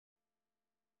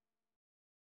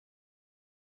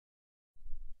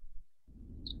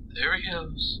There he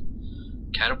goes.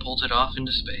 Catapulted off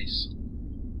into space.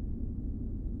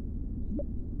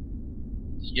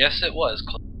 Yes, it was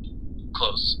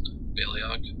close.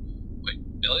 Baleog. Wait,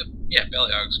 Baleog? Yeah,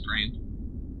 Baleog's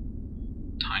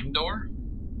green. Time door?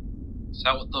 Is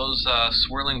that what those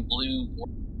swirling blue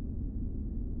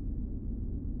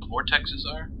vortexes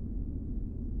are?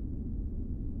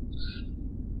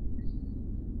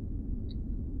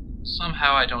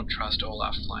 Somehow I don't trust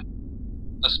Olaf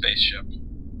flying a spaceship.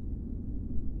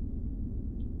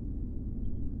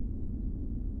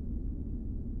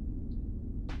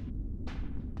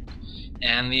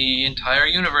 And the entire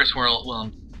universe will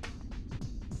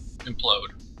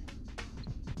implode.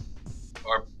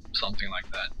 Or something like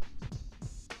that.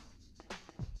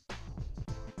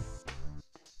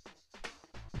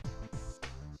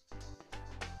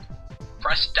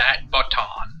 Press that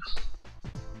button.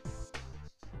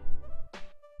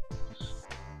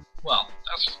 Well,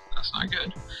 that's not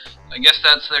good. I guess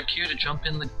that's their cue to jump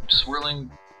in the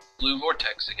swirling blue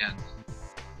vortex again.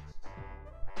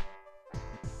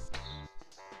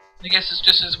 I guess it's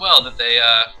just as well that they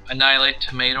annihilate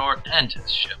Tomator and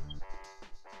his ship.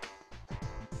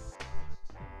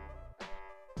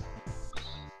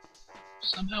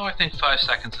 Somehow I think 5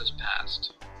 seconds has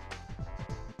passed.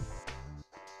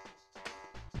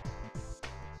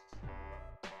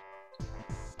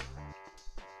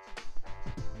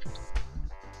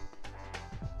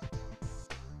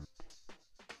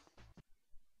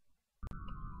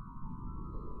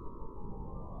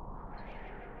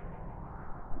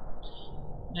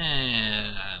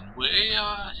 And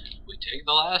we take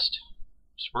the last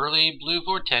swirly blue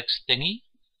vortex thingy.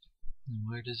 And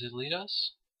where does it lead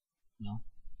us? No.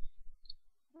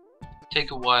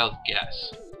 Take a wild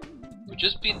guess. We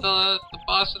just beat the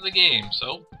boss of the game,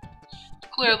 so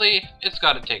clearly it's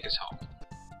got to take us home.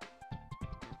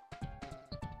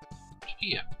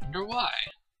 Gee, I wonder why.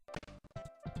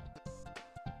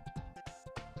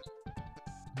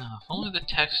 Now, if only the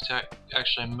text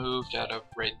actually moved at a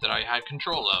rate that I had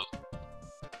control of.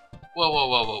 Whoa, whoa,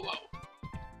 whoa, whoa, whoa.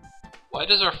 Why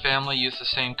does our family use the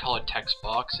same colored text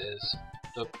box as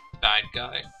the bad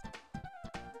guy?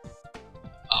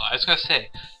 Oh, I was gonna say,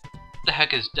 what the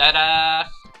heck is Dada?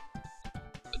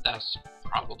 But that's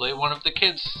probably one of the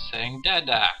kids saying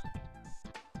Dada.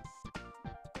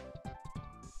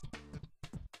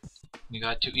 We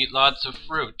got to eat lots of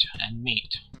fruit and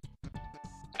meat.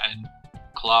 And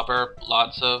clobber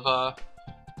lots of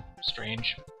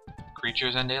strange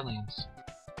creatures and aliens.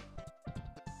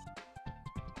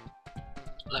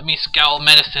 Let me scowl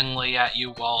menacingly at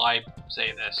you while I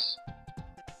say this.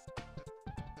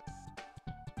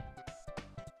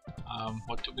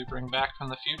 What did we bring back from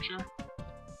the future?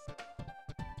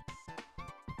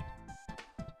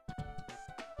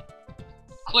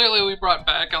 Clearly we brought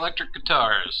back electric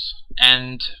guitars,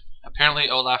 and apparently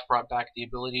Olaf brought back the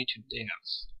ability to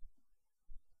dance.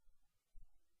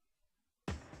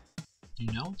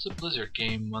 You know it's a Blizzard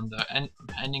game when the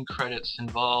ending credits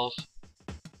involve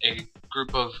a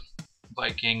group of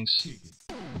Vikings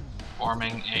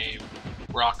forming a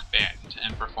rock band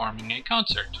and performing a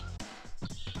concert.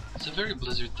 It's a very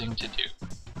Blizzard thing to do.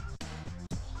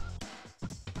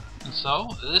 And so,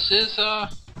 this is, well,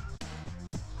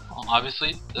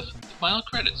 obviously, the final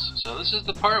credits. So this is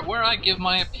the part where I give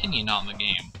my opinion on the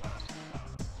game.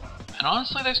 And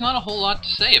honestly, there's not a whole lot to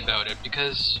say about it,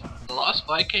 because The Lost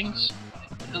Vikings,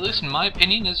 at least in my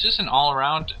opinion, is just an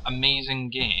all-around amazing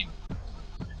game.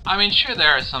 I mean, sure, there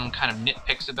are some kind of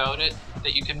nitpicks about it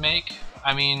that you can make.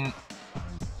 I mean,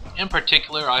 in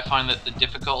particular, I find that the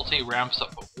difficulty ramps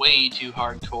up way too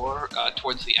hardcore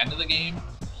towards the end of the game.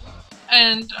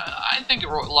 And I think it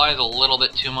relies a little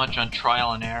bit too much on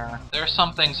trial and error. There are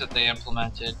some things that they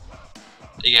implemented,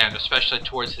 again, especially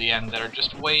towards the end, that are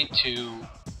just way too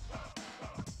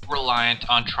reliant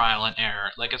on trial and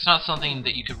error. Like, it's not something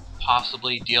that you could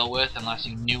possibly deal with unless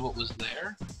you knew what was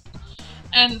there.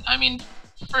 And, I mean,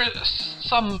 for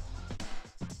some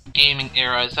gaming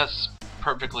eras, that's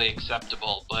perfectly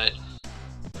acceptable, but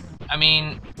I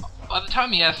mean, by the time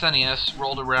the SNES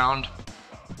rolled around,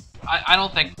 I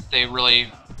don't think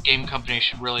game companies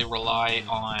should really rely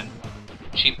on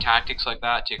cheap tactics like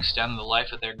that to extend the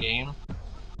life of their game.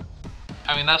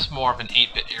 I mean, that's more of an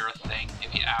 8-bit era thing,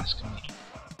 if you ask me.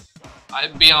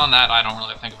 Beyond that, I don't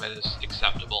really think of it as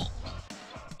acceptable.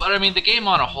 But I mean, the game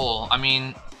on a whole, I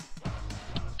mean,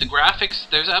 the graphics,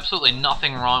 there's absolutely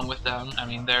nothing wrong with them. I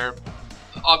mean, they're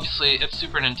obviously, it's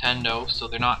Super Nintendo, so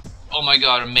they're not, oh my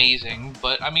god, amazing,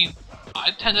 but I mean,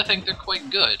 I tend to think they're quite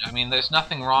good. I mean, there's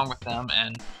nothing wrong with them,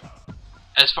 and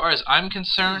as far as I'm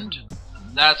concerned,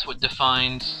 that's what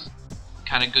defines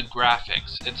kind of good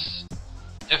graphics.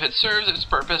 if it serves its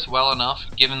purpose well enough,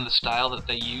 given the style that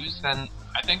they use, then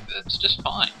I think that's just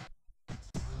fine.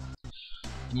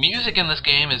 The music in this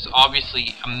game is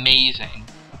obviously amazing.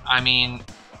 I mean,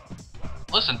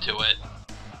 listen to it.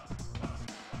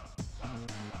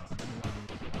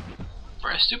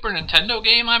 For a Super Nintendo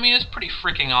game, I mean, it's pretty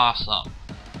freaking awesome.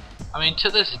 I mean, to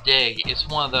this day, it's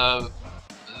one of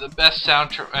the best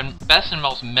and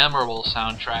most memorable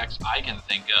soundtracks I can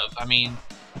think of. I mean,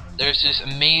 there's this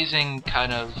amazing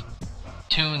kind of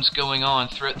tunes going on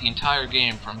throughout the entire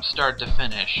game from start to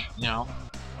finish, you know,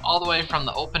 all the way from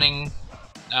the opening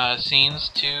scenes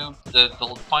to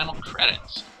the final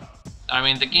credits. I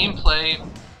mean, the gameplay,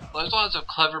 there's lots of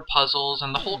clever puzzles,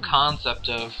 and the whole concept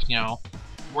of, you know,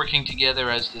 working together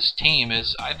as this team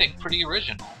is, I think, pretty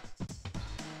original.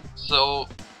 So,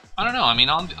 I don't know, I mean,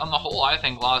 on the whole, I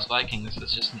think Lost Vikings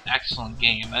is just an excellent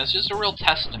game, and it's just a real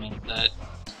testament that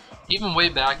even way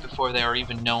back before they were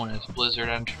even known as Blizzard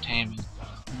Entertainment,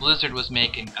 Blizzard was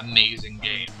making amazing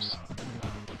games.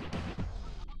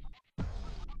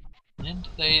 And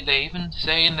they even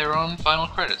say in their own final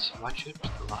credits, watch out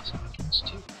for the Lost Vikings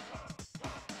 2.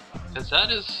 Because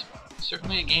that is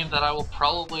certainly a game that I will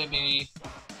probably be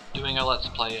doing a Let's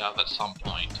Play of at some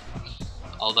point.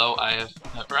 Although I have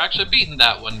never actually beaten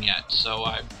that one yet, so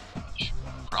I should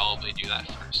probably do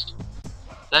that first.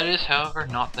 That is, however,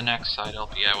 not the next side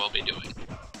LP I will be doing.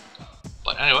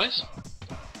 But anyways,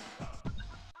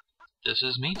 this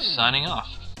is me signing off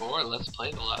for Let's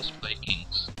Play The Lost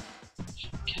Vikings.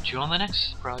 Catch you on the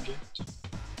next project.